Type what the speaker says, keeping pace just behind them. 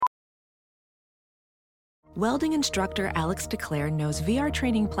Welding instructor Alex DeClaire knows VR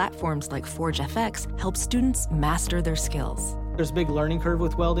training platforms like Forge FX help students master their skills. There's a big learning curve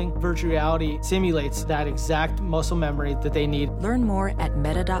with welding. Virtual reality simulates that exact muscle memory that they need. Learn more at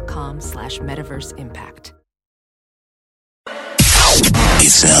meta.com/metaverseimpact.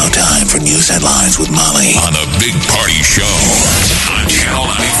 It's now time for news headlines with Molly on the Big Party Show on Channel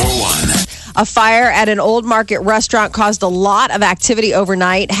 94.1. A fire at an Old Market restaurant caused a lot of activity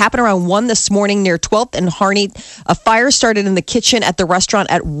overnight. Happened around 1 this morning near 12th and Harney. A fire started in the kitchen at the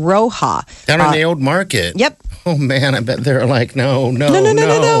restaurant at Roja. Down in the Old Market? Yep. Oh, man, I bet they're like, no.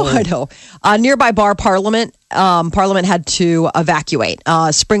 I know. Nearby bar Parliament had to evacuate.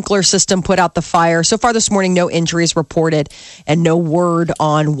 Sprinkler system put out the fire. So far this morning, no injuries reported and no word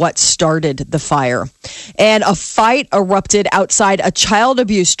on what started the fire. And a fight erupted outside a child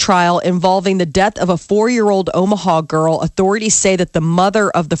abuse trial involving the death of a 4-year-old Omaha girl. Authorities say that the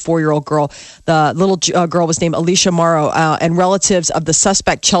mother of the 4-year-old girl, the little girl was named Alicia Morrow, and relatives of the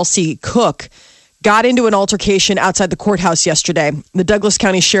suspect, Chelsea Cook, got into an altercation outside the courthouse yesterday. The Douglas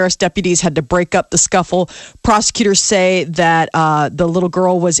County Sheriff's deputies had to break up the scuffle. Prosecutors say that the little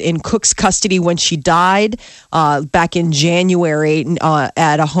girl was in Cook's custody when she died back in January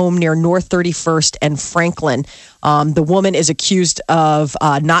at a home near North 31st and Franklin. The woman is accused of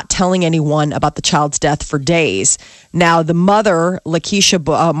not telling anyone about the child's death for days. Now, the mother,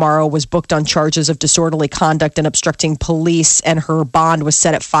 Lakeisha Morrow, was booked on charges of disorderly conduct and obstructing police, and her bond was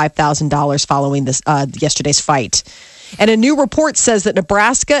set at $5,000 following this yesterday's fight. And a new report says that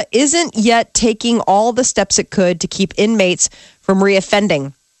Nebraska isn't yet taking all the steps it could to keep inmates from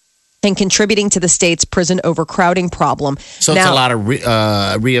reoffending and contributing to the state's prison overcrowding problem. So it's a lot of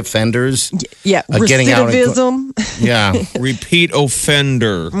reoffenders. Yeah, getting out. Recidivism. Repeat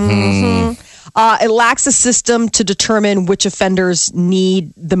offender. Mm-hmm. It lacks a system to determine which offenders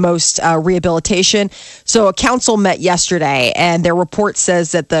need the most rehabilitation. So a council met yesterday, and their report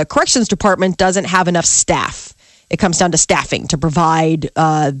says that the corrections department doesn't have enough staff. It comes down to staffing to provide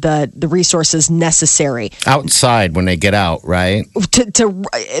the resources necessary. Outside when they get out, right?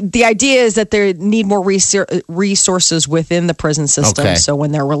 The idea is that they need more resources within the prison system, so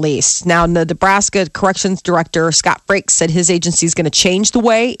when they're released. Now, the Nebraska Corrections Director, Scott Frakes, said his agency is going to change the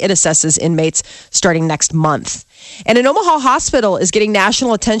way it assesses inmates starting next month. And an Omaha hospital is getting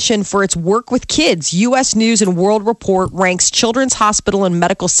national attention for its work with kids. U.S. News and World Report ranks Children's Hospital and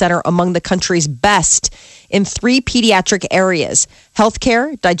Medical Center among the country's best in 3 pediatric areas: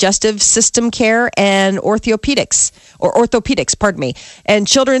 healthcare, digestive system care, and orthopedics. And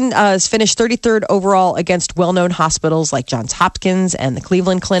children finished 33rd overall against well-known hospitals like Johns Hopkins and the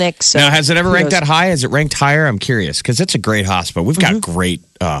Cleveland Clinic. So now, has it ever ranked that high? Has it ranked higher? I'm curious, because it's a great hospital. We've got great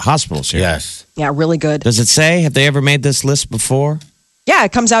hospitals here. Yes. Yeah, really good. Does it say, have they ever made this list before? Yeah,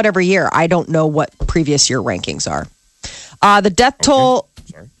 it comes out every year. I don't know what previous year rankings are. The death toll...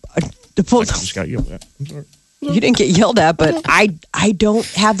 Sorry. I just got yelled at. I'm sorry. You didn't get yelled at, but I don't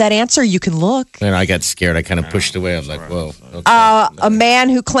have that answer. You can look. And I got scared. I kind of pushed away. I was like, whoa. Okay. A man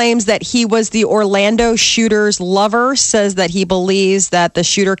who claims that he was the Orlando shooter's lover says that he believes that the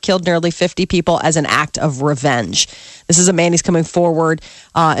shooter killed nearly 50 people as an act of revenge. This is a man who's coming forward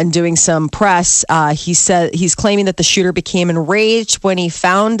and doing some press. He said he's claiming that the shooter became enraged when he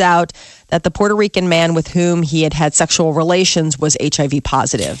found out that the Puerto Rican man with whom he had sexual relations was HIV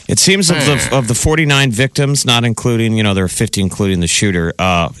positive. It seems of the 49 victims, not including, there are 50 including the shooter,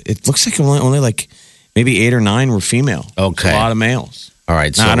 it looks like only like maybe 8 or 9 were female. Okay. It's a lot of males. All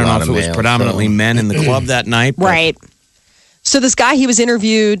right. So now, I don't know if it was predominantly men in the club that night. Right. So this guy, he was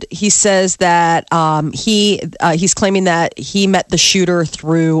interviewed. He says that he's claiming that he met the shooter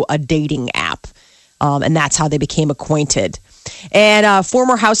through a dating app, and that's how they became acquainted. And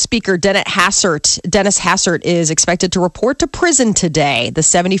former House Speaker Dennis Hassert is expected to report to prison today. The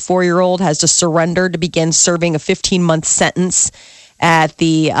 74-year-old has to surrender to begin serving a 15-month sentence at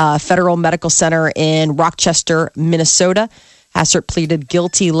the Federal Medical Center in Rochester, Minnesota. Hassert pleaded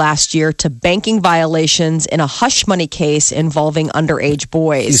guilty last year to banking violations in a hush money case involving underage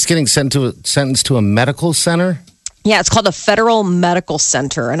boys. He's getting sentenced to a medical center? Yeah, it's called a Federal Medical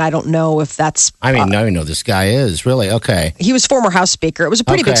Center, and I don't know if that's... I mean, now you know this guy is. Really? Okay. He was former House Speaker. It was a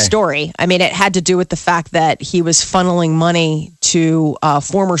pretty big story. I mean, it had to do with the fact that he was funneling money to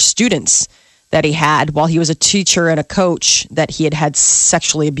former students that he had while he was a teacher and a coach that he had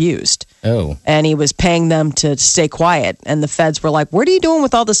sexually abused. Oh. And he was paying them to stay quiet. And the feds were like, what are you doing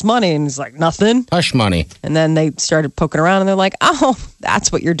with all this money? And he's like, nothing. Hush money. And then they started poking around and they're like, oh,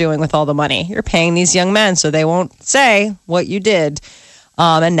 that's what you're doing with all the money. You're paying these young men so they won't say what you did.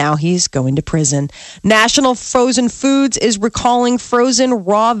 And now he's going to prison. National Frozen Foods is recalling frozen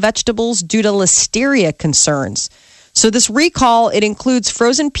raw vegetables due to listeria concerns. So this recall, it includes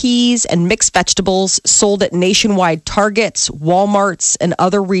frozen peas and mixed vegetables sold at nationwide Targets, Walmarts, and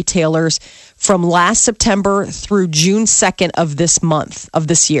other retailers from last September through June 2nd of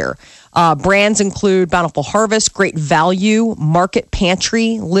this year. Brands include Bountiful Harvest, Great Value, Market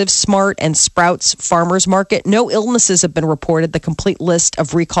Pantry, Live Smart, and Sprouts Farmers Market. No illnesses have been reported. The complete list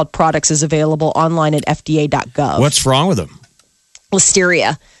of recalled products is available online at FDA.gov. What's wrong with them?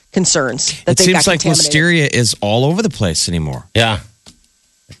 Listeria concerns. It seems like listeria is all over the place anymore. Yeah.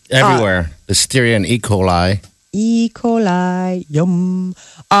 Everywhere. Listeria and E. coli. E. coli, yum.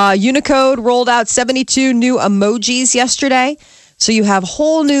 Unicode rolled out 72 new emojis yesterday. So you have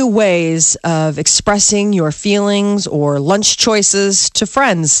whole new ways of expressing your feelings or lunch choices to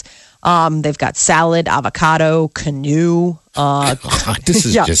friends. They've got salad, avocado, canoe. This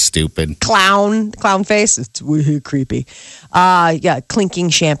is just stupid. Clown face. It's really creepy. Clinking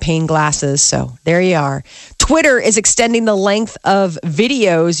champagne glasses. So there you are. Twitter is extending the length of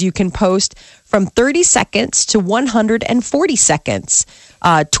videos you can post from 30 seconds to 140 seconds.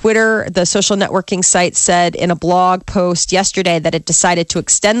 Twitter, the social networking site, said in a blog post yesterday that it decided to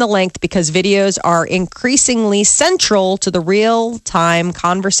extend the length because videos are increasingly central to the real-time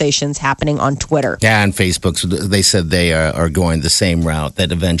conversations happening on Twitter. Yeah, and Facebook, so they said they are going the same route,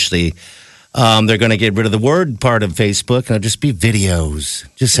 that eventually they're going to get rid of the word part of Facebook and it'll just be videos.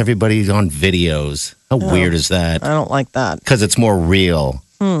 Just everybody's on videos. How weird is that? I don't like that. Because it's more real,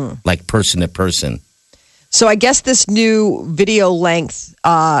 like person to person. So I guess this new video length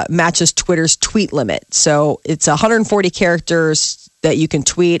matches Twitter's tweet limit. So it's 140 characters that you can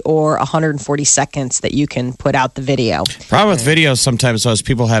tweet or 140 seconds that you can put out the video. Problem with videos sometimes is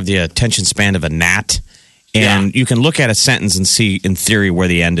people have the attention span of a gnat. And you can look at a sentence and see, in theory, where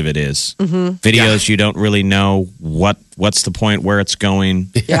the end of it is. Mm-hmm. Videos, you don't really know what's the point, where it's going.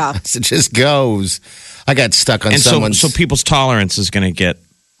 Yeah. It just goes. I got stuck on someone's... So people's tolerance is going to get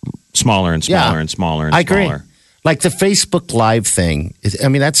smaller and smaller and smaller and smaller. I agree. Like the Facebook Live thing. I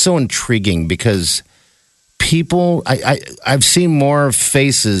mean, that's so intriguing because people... I've seen more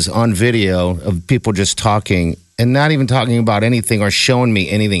faces on video of people just talking and not even talking about anything or showing me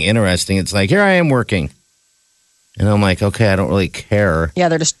anything interesting. It's like, here I am working. And I'm like, okay, I don't really care. Yeah,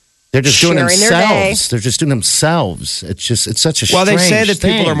 they're just doing themselves. They're just doing themselves. It's such a strange they say that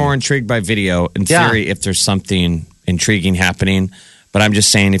thing. people are more intrigued by video in theory if there's something intriguing happening. But I'm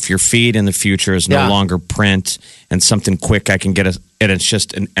just saying if your feed in the future is no longer print and something quick I can get, and it's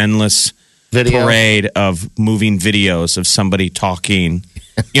just an endless parade of moving videos of somebody talking.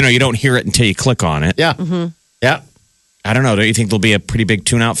 You don't hear it until you click on it. Yeah. Mm-hmm. Yeah. I don't know. Don't you think there'll be a pretty big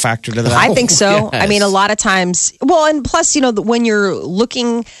tune-out factor to that? I think so. Yes. I mean, a lot of times, and plus, when you're looking,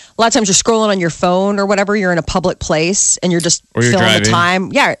 a lot of times you're scrolling on your phone or whatever, you're in a public place and you're just filling the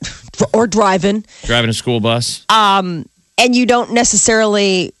time. Yeah, or driving. Driving a school bus. And you don't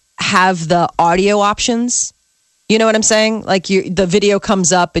necessarily have the audio options. You know what I'm saying? Like the video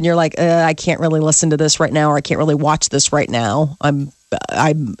comes up and you're like, I can't really listen to this right now, or I can't really watch this right now. I'm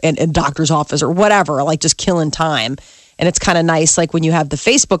in a doctor's office or whatever, like just killing time. And it's kind of nice, like when you have the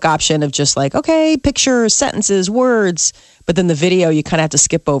Facebook option of just like, okay, pictures, sentences, words, but then the video you kind of have to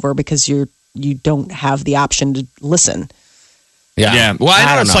skip over because you don't have the option to listen. Yeah. Well,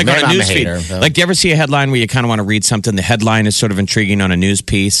 I know it's like on a news feed. Like, do you ever see a headline where you kind of want to read something? The headline is sort of intriguing on a news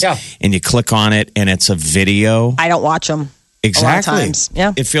piece. Yeah. And you click on it and it's a video. I don't watch them. Exactly. A lot of times.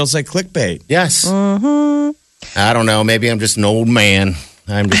 Yeah. It feels like clickbait. Yes. Mm-hmm. I don't know. Maybe I'm just an old man.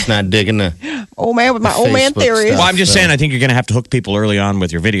 I'm just not digging the old man with my old man theory. Well, I'm just saying, I think you're going to have to hook people early on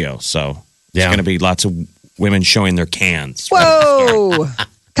with your video. So there's going to be lots of women showing their cans. Whoa.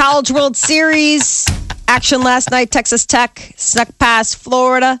 College World Series action last night. Texas Tech snuck past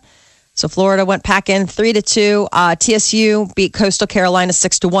Florida. So Florida went packing 3-2. TSU beat Coastal Carolina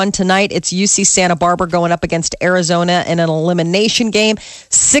 6-1 tonight. It's UC Santa Barbara going up against Arizona in an elimination game.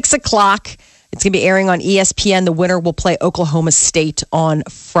 6 o'clock. It's going to be airing on ESPN. The winner will play Oklahoma State on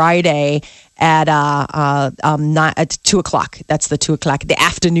Friday at 2 o'clock. That's the 2 o'clock, the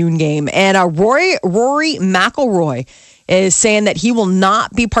afternoon game. And Rory McIlroy is saying that he will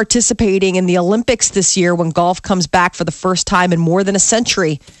not be participating in the Olympics this year when golf comes back for the first time in more than a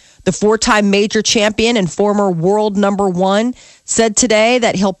century. The four-time major champion and former world number one said today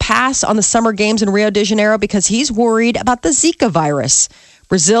that he'll pass on the Summer Games in Rio de Janeiro because he's worried about the Zika virus.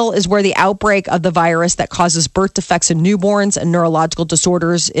 Brazil is where the outbreak of the virus that causes birth defects in newborns and neurological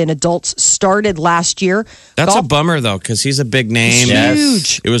disorders in adults started last year. That's a bummer, though, because he's a big name.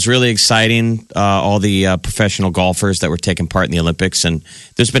 Huge. It was really exciting, all the professional golfers that were taking part in the Olympics, and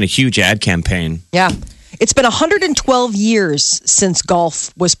there's been a huge ad campaign. Yeah. It's been 112 years since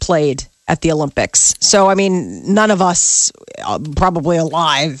golf was played at the Olympics. So, I mean, none of us probably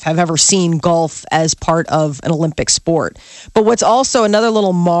alive have ever seen golf as part of an Olympic sport. But what's also another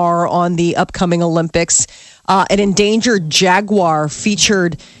little mar on the upcoming Olympics, an endangered jaguar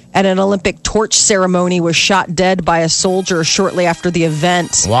featured at an Olympic torch ceremony was shot dead by a soldier shortly after the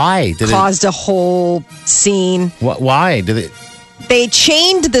event. Why? Caused a whole scene. Why? They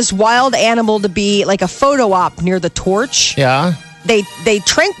chained this wild animal to be like a photo op near the torch. Yeah. They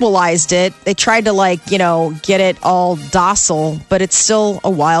tranquilized it. They tried to get it all docile, but it's still a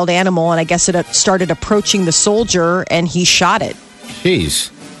wild animal. And I guess it started approaching the soldier and he shot it.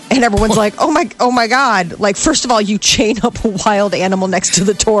 Jeez. And everyone's like, oh my God. Like, first of all, you chain up a wild animal next to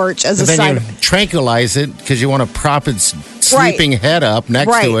the torch as a sign. Then you tranquilize it because you want to prop its sleeping head up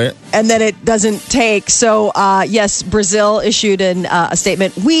next to it. And then it doesn't take. So, yes, Brazil issued a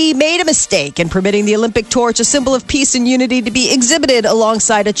statement. We made a mistake in permitting the Olympic torch, a symbol of peace and unity, to be exhibited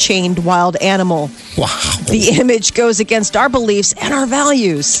alongside a chained wild animal. Wow. The image goes against our beliefs and our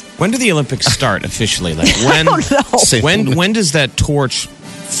values. When do the Olympics start officially? Like when? I don't know. When does that torch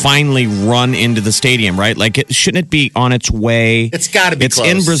finally run into the stadium, right? Like, shouldn't it be on its way? It's got to be It's close.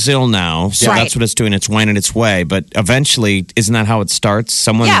 in Brazil now, so that's what it's doing. It's winding its way. But eventually, isn't that how it starts?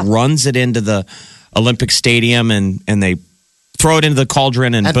 Someone runs it into the Olympic Stadium and they throw it into the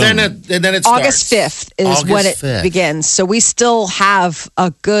cauldron and boom. And then it starts. August 5th is when it begins. So we still have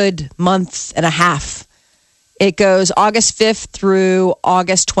a good month and a half. It goes August 5th through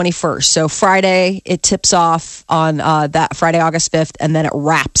August 21st. So Friday, it tips off on that Friday, August 5th, and then it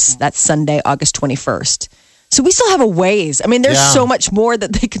wraps that Sunday, August 21st. So we still have a ways. I mean, there's so much more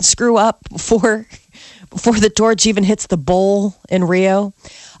that they can screw up before the torch even hits the bowl in Rio.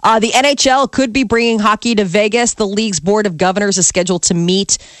 The NHL could be bringing hockey to Vegas. The league's board of governors is scheduled to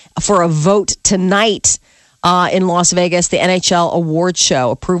meet for a vote tonight. In Las Vegas, the NHL award show.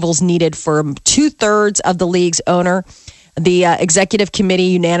 Approvals needed for 2/3 of the league's owner. The executive committee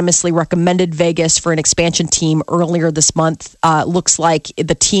unanimously recommended Vegas for an expansion team earlier this month. Looks like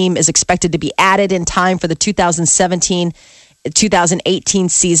the team is expected to be added in time for the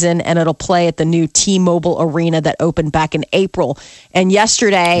 2017-2018 season, and it'll play at the new T-Mobile Arena that opened back in April. And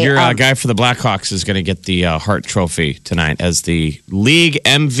yesterday... Your guy for the Blackhawks is going to get the Hart Trophy tonight as the league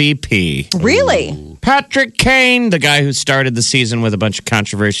MVP. Really? Ooh. Patrick Kane, the guy who started the season with a bunch of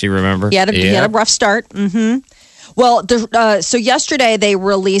controversy, remember? He had a rough start. Mm-hmm. Well, so yesterday they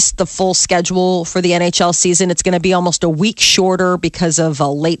released the full schedule for the NHL season. It's going to be almost a week shorter because of a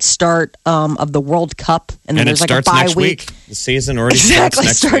late start of the World Cup. And then there's like a bye week. The season already starts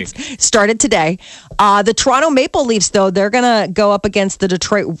next week. Started today. The Toronto Maple Leafs, though, they're going to go up against the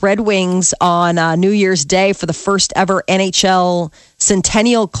Detroit Red Wings on New Year's Day for the first ever NHL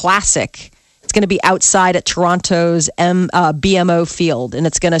Centennial Classic. It's going to be outside at Toronto's BMO Field, and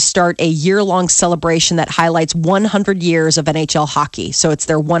it's going to start a year-long celebration that highlights 100 years of NHL hockey. So it's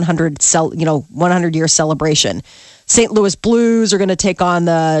their 100-year celebration. St. Louis Blues are going to take on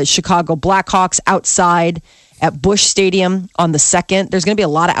the Chicago Blackhawks outside at Busch Stadium on the 2nd. There's going to be a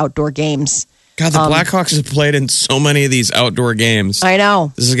lot of outdoor games. God, the Blackhawks have played in so many of these outdoor games. I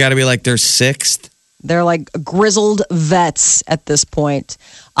know. This has got to be like their 6th. They're like grizzled vets at this point.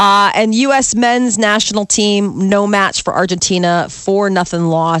 And U.S. men's national team, no match for Argentina, 4-0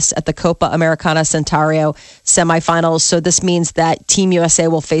 loss at the Copa Americana Centenario semifinals. So this means that Team USA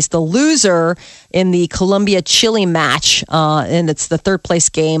will face the loser in the Colombia-Chile match. And it's the third place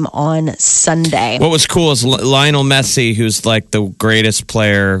game on Sunday. What was cool is Lionel Messi, who's like the greatest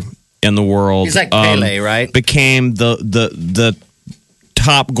player in the world. He's like Pele, right? Became the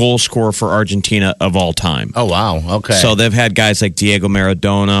top goal scorer for Argentina of all time. Oh, wow. Okay. So they've had guys like Diego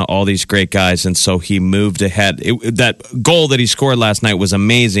Maradona, all these great guys. And so he moved ahead. That goal that he scored last night was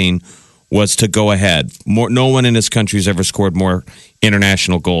amazing, was to go ahead. No one in his country has ever scored more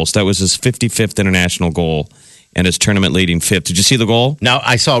international goals. That was his 55th international goal and his tournament leading 5th. Did you see the goal? No,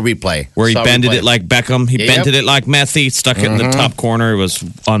 I saw a replay. Where he bended it like Beckham. He bended it like Messi, stuck it in the top corner. It was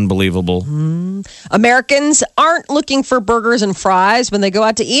unbelievable. Americans aren't looking for burgers and fries when they go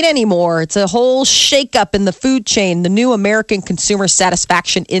out to eat anymore. It's a whole shakeup in the food chain. The new American Consumer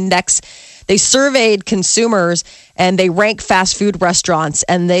Satisfaction Index, They surveyed consumers and they rank fast food restaurants,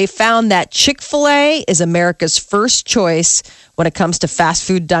 and they found that Chick-fil-A is America's first choice when it comes to fast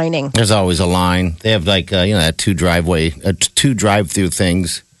food dining. There's always a line. They have that two drive-through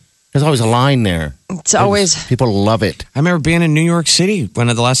things. There's always a line there. It's always people love it. I remember being in New York City when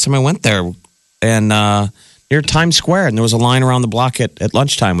the last time I went there, and near Times Square, and there was a line around the block at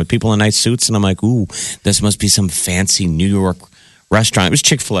lunchtime with people in nice suits, and I'm like, ooh, this must be some fancy New York restaurant. It was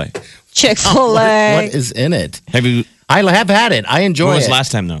Chick-fil-A. Chick-fil-A. What is in it? Have you? I have had it. I enjoy it. When was the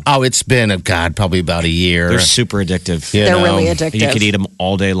last time, though? Oh, it's been, probably about a year. They're super addictive. They're really addictive. You could eat them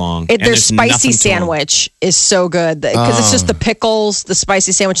all day long. Their spicy sandwich is so good because it's just the pickles, the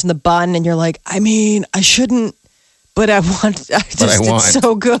spicy sandwich, and the bun, and you're like, I shouldn't, but I want. It's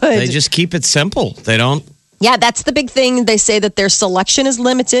so good. They just keep it simple. They don't. Yeah, that's the big thing. They say that their selection is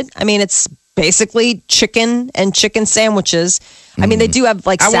limited. It's basically chicken and chicken sandwiches. They do have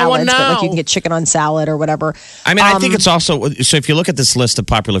salads, but you can get chicken on salad or whatever. I think it's also, so if you look at this list of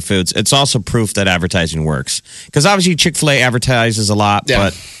popular foods, it's also proof that advertising works. Because obviously Chick-fil-A advertises a lot,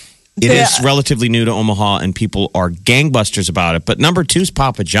 but it is relatively new to Omaha and people are gangbusters about it. But number 2 is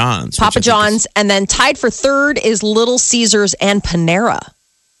Papa John's. Papa John's, and then tied for third is Little Caesars and Panera.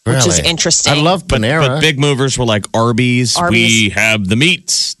 Which is interesting. I love Panera. But big movers were like Arby's. We have the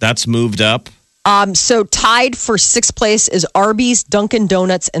meats. That's moved up. So tied for 6th place is Arby's, Dunkin'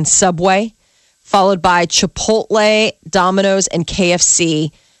 Donuts, and Subway, followed by Chipotle, Domino's, and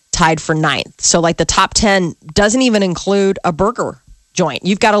KFC, tied for 9th. So the top 10 doesn't even include a burger joint.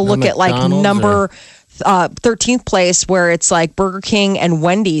 You've got to look at number 13th place, where it's Burger King and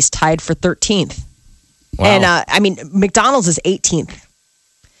Wendy's tied for 13th. Wow. And McDonald's is 18th.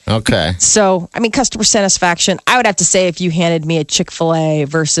 Okay. So, customer satisfaction, I would have to say if you handed me a Chick-fil-A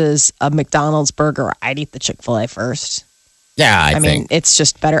versus a McDonald's burger, I'd eat the Chick-fil-A first. Yeah, I think. It's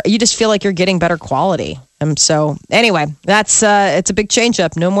just better. You just feel like you're getting better quality. So, anyway, that's it's a big change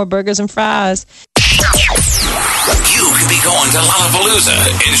up. No more burgers and fries. You could be going to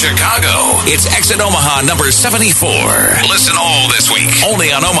Lollapalooza in Chicago. It's Exit Omaha number 74. Listen all this week.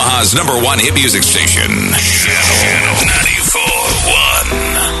 Only on Omaha's number 1 hit music station. Channel 94.1.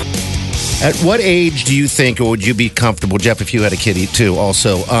 At what age do you think, or would you be comfortable, Jeff, if you had a kid too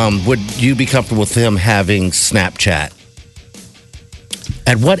also, would you be comfortable with him having Snapchat?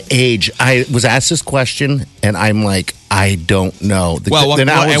 At what age? I was asked this question, and I'm like, I don't know.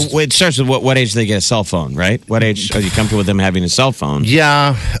 It starts with what age they get a cell phone, right? What age are you comfortable with them having a cell phone?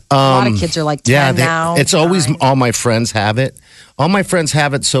 Yeah. A lot of kids are 10 now. It's always all my friends have it. All my friends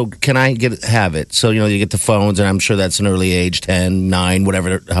have it, so can I have it? So, you get the phones, and I'm sure that's an early age, 10, 9,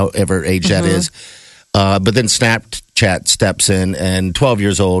 however age that is. But then Snapchat steps in, and 12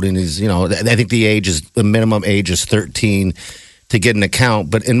 years old, and he's, I think the minimum age is 13 to get an account.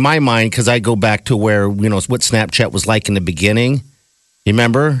 But in my mind, because I go back to where, what Snapchat was like in the beginning. You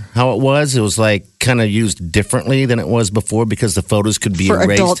remember how it was? It was kind of used differently than it was before because the photos could be erased.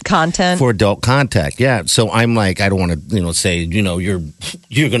 For adult content? For adult contact, yeah. So I'm I don't want to, say,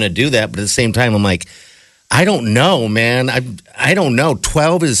 you're going to do that. But at the same time, I'm like, I don't know, man. I don't know.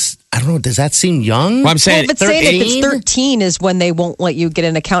 12 is, I don't know. Does that seem young? Well, I'm saying, if it's 13 is when they won't let you get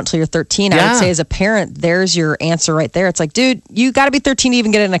an account till you're 13. I would say as a parent, there's your answer right there. It's like, dude, you got to be 13 to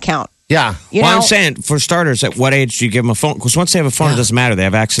even get an account. Yeah. I'm saying, for starters, at what age do you give them a phone? Because once they have a phone, it doesn't matter. They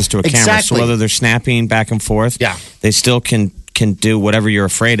have access to a camera. Exactly. So whether they're snapping back and forth, they still can do whatever you're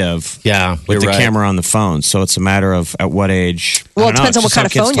afraid of with the camera on the phone. So it's a matter of at what age. Well, it depends on what kind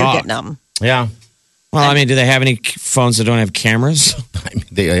of phone you're getting them. Yeah. Well, do they have any phones that don't have cameras?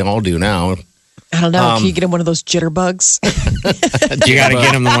 They all do now. I don't know. Can you get him one of those jitterbugs? You got to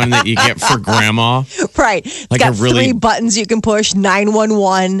get him the one that you get for grandma. Right. It's got 3 buttons you can push,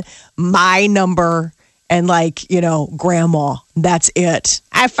 911, my number, and grandma. That's it.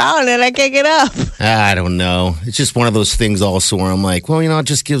 I found it. I can't get up. I don't know. It's just one of those things also where I'm like, well, it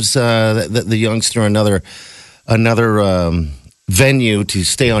just gives the youngster another venue to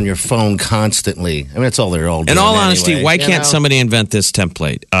stay on your phone constantly. That's all they're all doing. In all honesty, anyway, why can't somebody invent this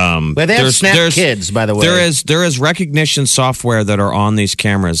template? Well, they have Snap Kids, by the way. There is recognition software that are on these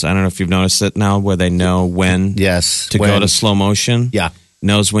cameras. I don't know if you've noticed it now, where they know when to go to slow motion. Yeah.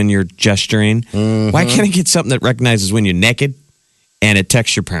 Knows when you're gesturing. Mm-hmm. Why can't it get something that recognizes when you're naked and it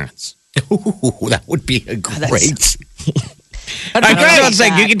texts your parents? Ooh, that would be a great... It's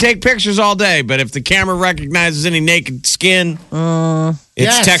like you can take pictures all day, but if the camera recognizes any naked skin,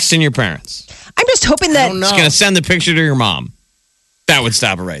 it's texting your parents. I'm just hoping that it's going to send the picture to your mom. That would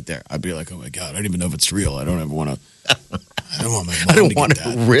stop it right there. I'd be like, oh my God, I don't even know if it's real. I don't ever want to. I don't want my mom I don't want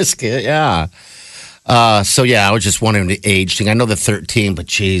to risk it. Yeah. So yeah, I was just wondering the age thing. I know the 13, but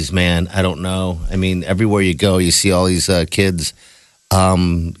geez, man, I don't know. I mean, everywhere you go, you see all these kids,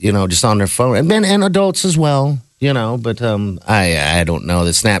 just on their phone, and men and adults as well. But I don't know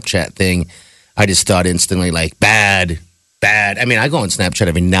the Snapchat thing. I just thought instantly like bad. I mean, I go on Snapchat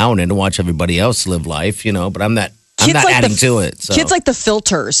every now and then to watch everybody else live life, but I'm not adding to it. So. Kids like the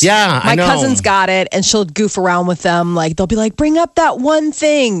filters. Yeah, my I know. cousin's got it, and she'll goof around with them. Like they'll be like, "Bring up that one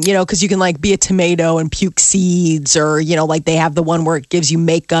thing," because you can like be a tomato and puke seeds, or like they have the one where it gives you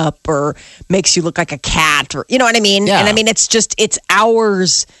makeup or makes you look like a cat, or you know what I mean. Yeah. And I mean, it's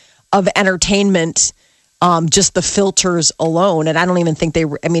hours of entertainment. Just the filters alone, and I don't even think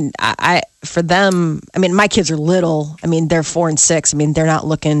for them. I mean, my kids are little. I mean, they're 4 and 6. I mean, they're not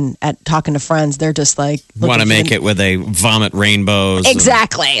looking at talking to friends. They're just like want to make it where they vomit rainbows.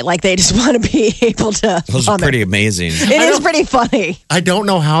 Exactly, like they just want to be able to. Those are pretty amazing. It is pretty funny. I don't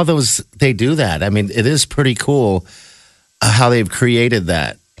know how they do that. I mean, it is pretty cool how they've created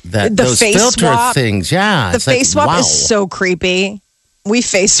that those face filter swap things. Yeah, the face swap wow. is so creepy. We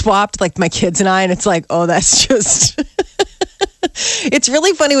face swapped, like my kids and I, and it's like, oh, that's just. It's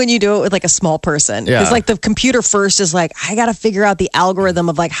really funny when you do it with like a small person. Yeah. Because like the computer first is like, I got to figure out the algorithm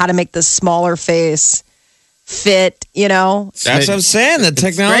of like how to make this smaller face fit, That's what I'm saying. The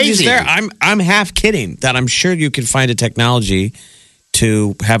technology's crazy. there. I'm half kidding that I'm sure you can find a technology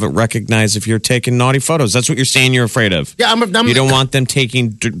to have it recognize if you're taking naughty photos. That's what you're saying you're afraid of. Yeah, you don't want them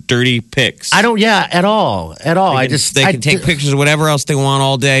taking dirty pics. I don't. Yeah, at all. They can take pictures of whatever else they want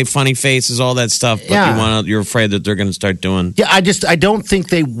all day, funny faces, all that stuff. But you're afraid that they're going to start doing. Yeah, I don't think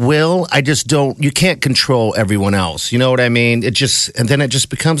they will. I just don't. You can't control everyone else. You know what I mean? And then it just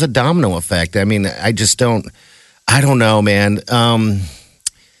becomes a domino effect. I mean, I just don't. I don't know, man.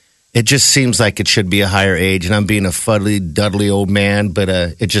 It just seems like it should be a higher age, and I'm being a fuddly, dudley old man, but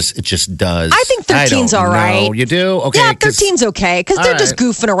it just does. I think 13's all right. You do? Okay. Yeah, 13's okay because they're just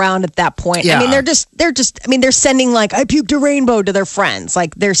goofing around at that point. Yeah. I mean, they're sending like, I puked a rainbow to their friends.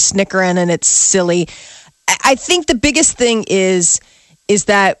 Like they're snickering and it's silly. I think the biggest thing is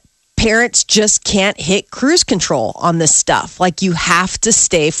that parents just can't hit cruise control on this stuff. Like you have to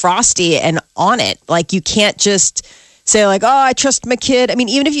stay frosty and on it. Like you can't just say like, oh, I trust my kid. I mean,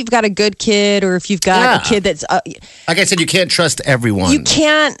 even if you've got a good kid or if you've got a kid that's... like I said, you can't trust everyone. You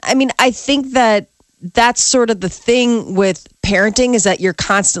can't. I mean, I think that's sort of the thing with parenting is that you're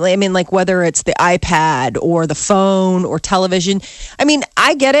constantly, I mean, like whether it's the iPad or the phone or television. I mean,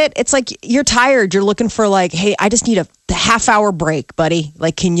 I get it. It's like you're tired. You're looking for like, hey, I just need a half-hour break, buddy.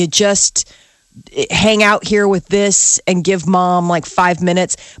 Like, can you just hang out here with this and give mom like 5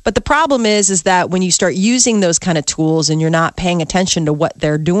 minutes? But the problem is that when you start using those kind of tools and you're not paying attention to what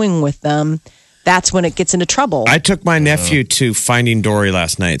they're doing with them, that's when it gets into trouble. I took my nephew to Finding Dory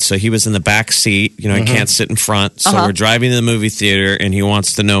last night. So he was in the back seat. He can't sit in front. So we're driving to the movie theater and he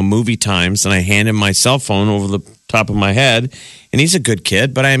wants to know movie times. And I hand him my cell phone over the top of my head. And he's a good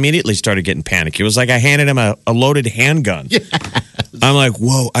kid, but I immediately started getting panicky. It was like I handed him a loaded handgun. Yes. I'm like,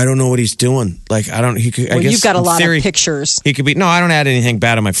 whoa, I don't know what he's doing. Like, I guess you've got a lot of pictures. He could be, no, I don't add anything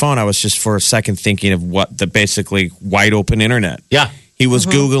bad on my phone. I was just for a second thinking of what the basically wide open internet. Yeah. He was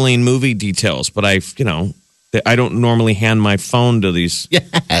Googling movie details, but I don't normally hand my phone to these.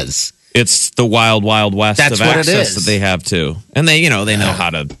 Yes. It's the wild, wild west That's of what access that they have too. And they know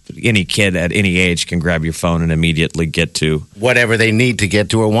how to, any kid at any age can grab your phone and immediately get to whatever they need to get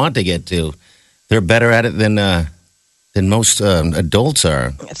to or want to get to. They're better at it than most adults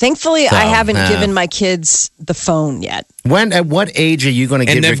are. Thankfully, I haven't given my kids the phone yet. At what age are you going to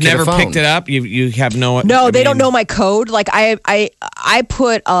give your kid a phone? And they've never picked it up? You have no... No, they don't know my code. Like, I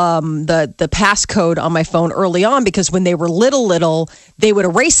put the passcode on my phone early on because when they were little, they would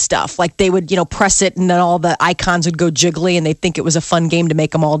erase stuff. Like, they would, press it and then all the icons would go jiggly and they'd think it was a fun game to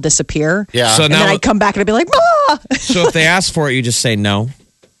make them all disappear. Yeah. So and then I'd come back and I'd be like, "Ah!" So if they ask for it, you just say no?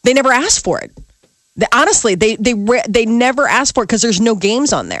 They never ask for it. Honestly, they never ask for it because there's no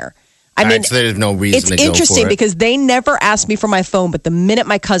games on there. I mean, so there's no reason to go for it. It's interesting because they never ask me for my phone, but the minute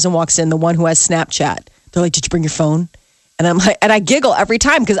my cousin walks in, the one who has Snapchat, they're like, "Did you bring your phone?" And I'm like, and I giggle every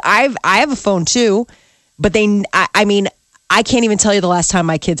time because I have a phone too, but I can't even tell you the last time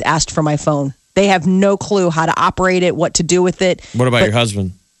my kids asked for my phone. They have no clue how to operate it, what to do with it. What about your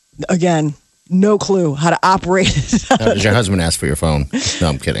husband? Again, no clue how to operate it. Does your husband ask for your phone? No,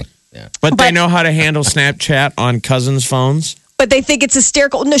 I'm kidding. Yeah. But they know how to handle Snapchat on cousins' phones? But they think it's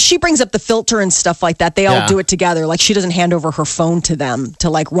hysterical. No, she brings up the filter and stuff like that. They all do it together. Like she doesn't hand over her phone to them to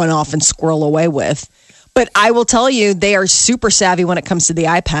like run off and squirrel away with. But I will tell you, they are super savvy when it comes to the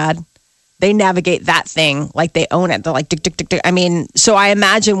iPad. They navigate that thing like they own it. They're like, tick, tick, tick, tick. I mean, so I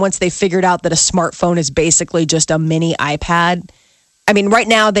imagine once they figured out that a smartphone is basically just a mini iPad. I mean, right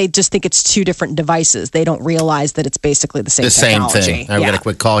now they just think it's two different devices. They don't realize that it's basically the same technology. Same thing. I've got a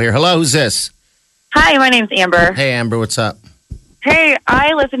quick call here. Hello, who's this? Hi, my name's Amber. Hey, Amber, what's up? Hey,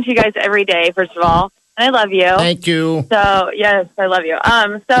 I listen to you guys every day, first of all, and I love you. Thank you. So, yes, I love you.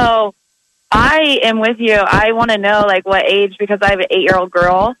 So I am with you. I want to know, like, what age, because I have an 8-year-old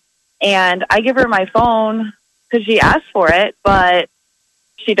girl, and I give her my phone because she asked for it, but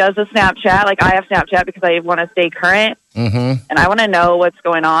she does a Snapchat. Like, I have Snapchat because I want to stay current, and I want to know what's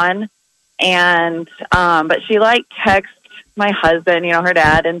going on. And, but she, like, texts my husband, you know, her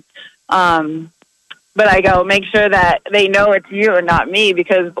dad, and, but I go, make sure that they know it's you and not me,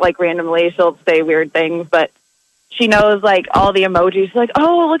 because, like, randomly she'll say weird things, but she knows, like, all the emojis. She's like,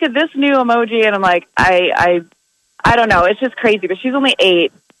 oh, look at this new emoji. And I'm like, I don't know. It's just crazy. But she's only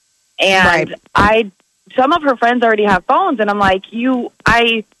 8. And some of her friends already have phones. And I'm like,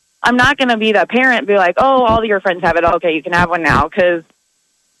 I'm not going to be the parent, be like, oh, all of your friends have it. Okay, you can have one now. Because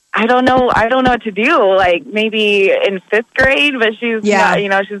I don't know what to do. Like, maybe in 5th grade, but she's not, you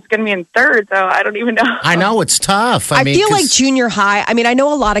know, she's going to be in 3rd, so I don't even know. I know, it's tough. I feel like junior high. I mean, I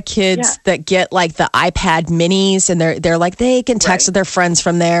know a lot of kids that get like the iPad minis, and they're like, they can text with their friends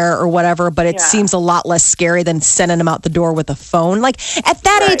from there or whatever, but it seems a lot less scary than sending them out the door with a phone. Like, at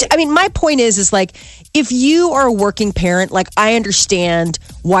that age, I mean, my point is like, if you are a working parent, like, I understand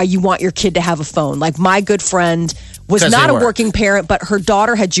why you want your kid to have a phone. Like, my good friend was not a working parent, but her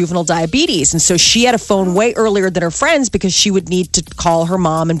daughter had juvenile diabetes. And so she had a phone way earlier than her friends because she would need to call her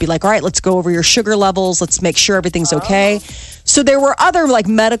mom and be like, all right, let's go over your sugar levels. Let's make sure everything's okay. So there were other like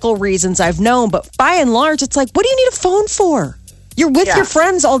medical reasons I've known, but by and large, it's like, what do you need a phone for? You're with your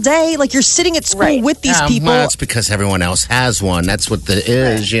friends all day. Like, you're sitting at school with these people. Well, it's because everyone else has one. That's what the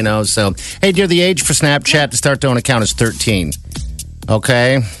is, you know. So, hey, dear, the age for Snapchat to start their own account is 13.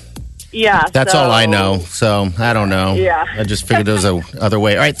 Okay? Yeah. That's all I know. So, I don't know. Yeah. I just figured there was a other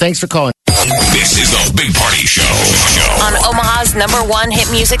way. All right, thanks for calling. This is the Big Party Show. On Omaha's #1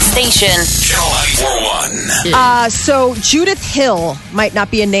 hit music station. Channel 941. So Judith Hill might not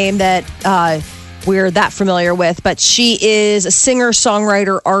be a name that we're that familiar with, but she is a singer,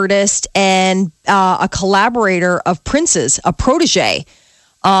 songwriter, artist, and a collaborator of Prince's, a protege.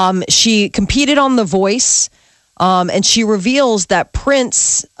 She competed on The Voice. And she reveals that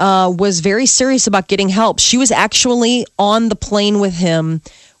Prince was very serious about getting help. She was actually on the plane with him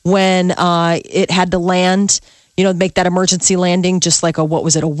when it had to land, you know, make that emergency landing, just like a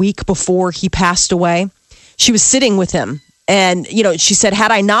week before he passed away. She was sitting with him. And, you know, she said,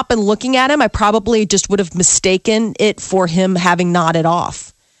 had I not been looking at him, I probably just would have mistaken it for him having nodded off.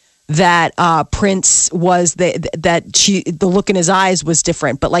 That Prince was the look in his eyes was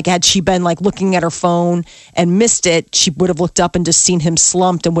different. But like, had she been like looking at her phone and missed it, she would have looked up and just seen him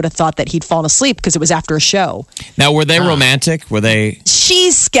slumped and would have thought that he'd fallen asleep because it was after a show. Now, were they romantic? Were they?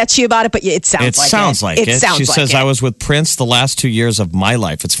 She's sketchy about it, but it sounds like it. It sounds like it. She says, I was with Prince the last 2 years of my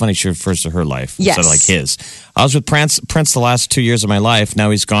life. It's funny, she refers to her life instead of like his. I was with Prince the last 2 years of my life.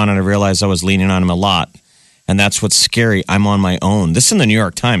 Now he's gone, and I realized I was leaning on him a lot. And that's what's scary. I'm on my own. This is in the New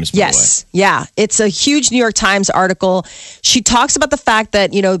York Times, by the way. Yeah. It's a huge New York Times article. She talks about the fact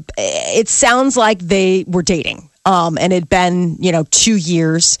that, you know, it sounds like they were dating. And it'd been, 2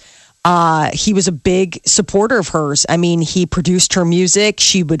 years. He was a big supporter of hers. I mean, he produced her music.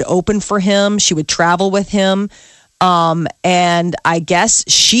 She would open for him. She would travel with him. And I guess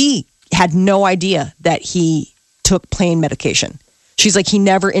she had no idea that he took pain medication. She's like, he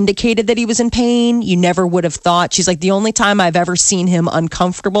never indicated that he was in pain. You never would have thought. She's like, the only time I've ever seen him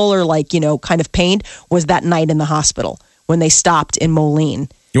uncomfortable or like, kind of pained was that night in the hospital when they stopped in Moline.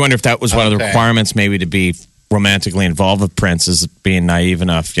 You wonder if that was one of the requirements maybe to be romantically involved with Prince, is being naive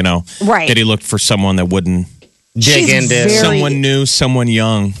enough, Right. That he looked for someone that wouldn't dig into someone new, someone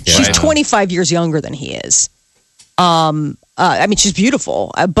young. She's 25 years younger than he is. I mean, she's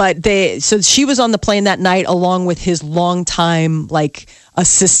beautiful, but so she was on the plane that night along with his longtime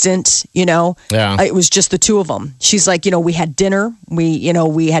assistant, Yeah. It was just the two of them. She's like, we had dinner.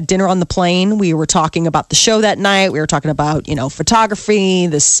 We had dinner on the plane. We were talking about the show that night. We were talking about, photography,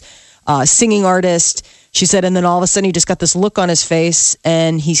 this singing artist. She said, and then all of a sudden he just got this look on his face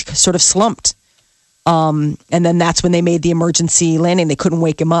and he sort of slumped. And then that's when they made the emergency landing. They couldn't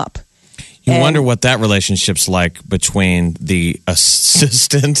wake him up. You wonder what that relationship's like between the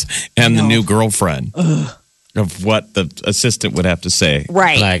assistant and the new girlfriend. Of what the assistant would have to say.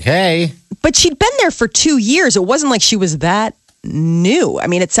 Right. Like, hey. But she'd been there for 2 years. It wasn't like she was that knew. I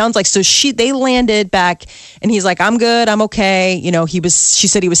mean, it sounds like they landed back, and he's like, "I'm good, I'm okay." You know, she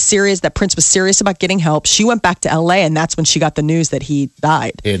said he was serious. That Prince was serious about getting help. She went back to LA, and that's when she got the news that he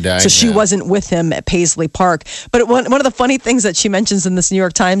died. He died. So she wasn't with him at Paisley Park. But one of the funny things that she mentions in this New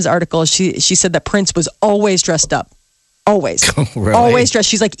York Times article, she said that Prince was always dressed up. Always. Really? Always dressed.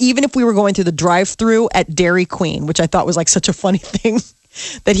 She's like, even if we were going through the drive-thru at Dairy Queen, which I thought was like such a funny thing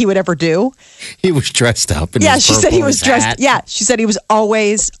that he would ever do. He was dressed up. In she said he was dressed. Yeah, she said he was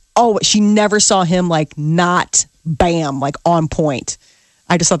always. She never saw him like not bam, like on point.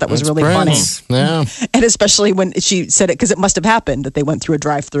 I just thought that was really Prince. funny. Yeah. And especially when she said it, because it must have happened that they went through a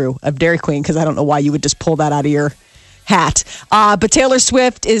drive-thru of Dairy Queen, because I don't know why you would just pull that out of your hat. But Taylor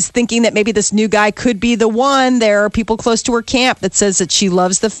Swift is thinking that maybe this new guy could be the one. There are people close to her camp that says that she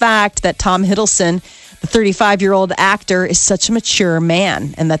loves the fact that Tom Hiddleston, the 35-year-old actor, is such a mature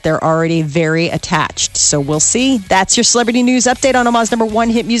man, and that they're already very attached. So we'll see. That's your celebrity news update on Omaha's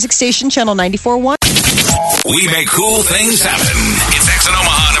 #1 hit music station, Channel 94.1. We make cool things happen. It's Exit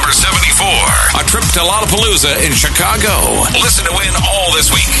Omaha number 74. A trip to Lollapalooza in Chicago. Listen to win all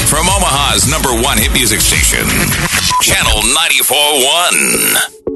this week from Omaha's #1 hit music station, Channel 94.1.